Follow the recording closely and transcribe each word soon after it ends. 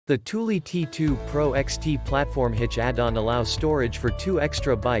The Thule T2 Pro XT platform hitch add-on allows storage for 2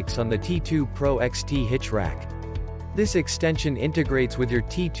 extra bikes on the T2 Pro XT hitch rack. This extension integrates with your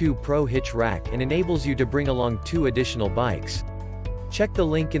T2 Pro hitch rack and enables you to bring along 2 additional bikes. Check the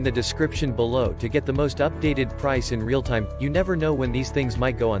link in the description below to get the most updated price in real time. You never know when these things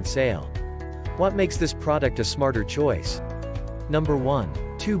might go on sale. What makes this product a smarter choice? Number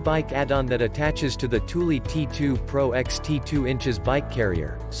 1. 2-bike add-on that attaches to the Thule T2 Pro XT 2 inches bike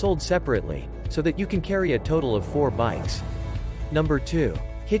carrier, sold separately, so that you can carry a total of 4 bikes. Number 2.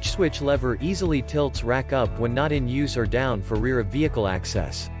 Hitch switch lever easily tilts rack up when not in use or down for rear of vehicle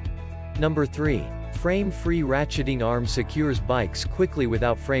access. Number 3. Frame-free ratcheting arm secures bikes quickly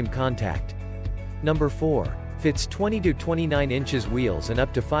without frame contact. Number 4. Fits 20 to 29 inches wheels and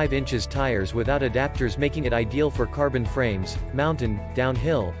up to 5 inches tires without adapters, making it ideal for carbon frames, mountain,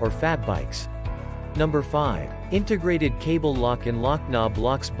 downhill, or fat bikes. Number 5. Integrated cable lock and lock knob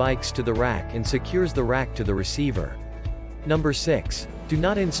locks bikes to the rack and secures the rack to the receiver. Number 6. Do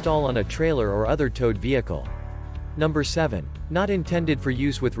not install on a trailer or other towed vehicle. Number 7. Not intended for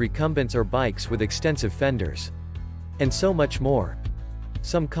use with recumbents or bikes with extensive fenders. And so much more.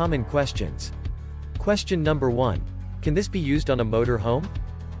 Some common questions. Question number 1. Can this be used on a motorhome?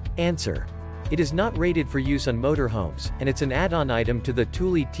 Answer. It is not rated for use on motorhomes, and it's an add-on item to the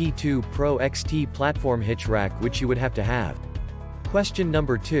Thule T2 Pro XT platform hitch rack which you would have to have. Question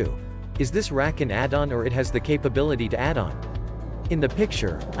number 2. Is this rack an add-on or it has the capability to add on? In the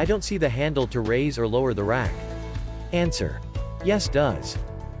picture, I don't see the handle to raise or lower the rack. Answer. Yes does.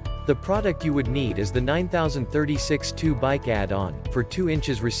 The product you would need is the 9036 2-bike add-on, for 2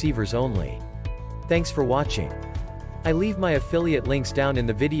 inches receivers only. Thanks for watching. I leave my affiliate links down in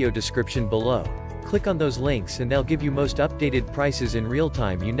the video description below. Click on those links and they'll give you most updated prices in real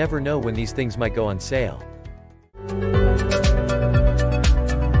time. You never know when these things might go on sale.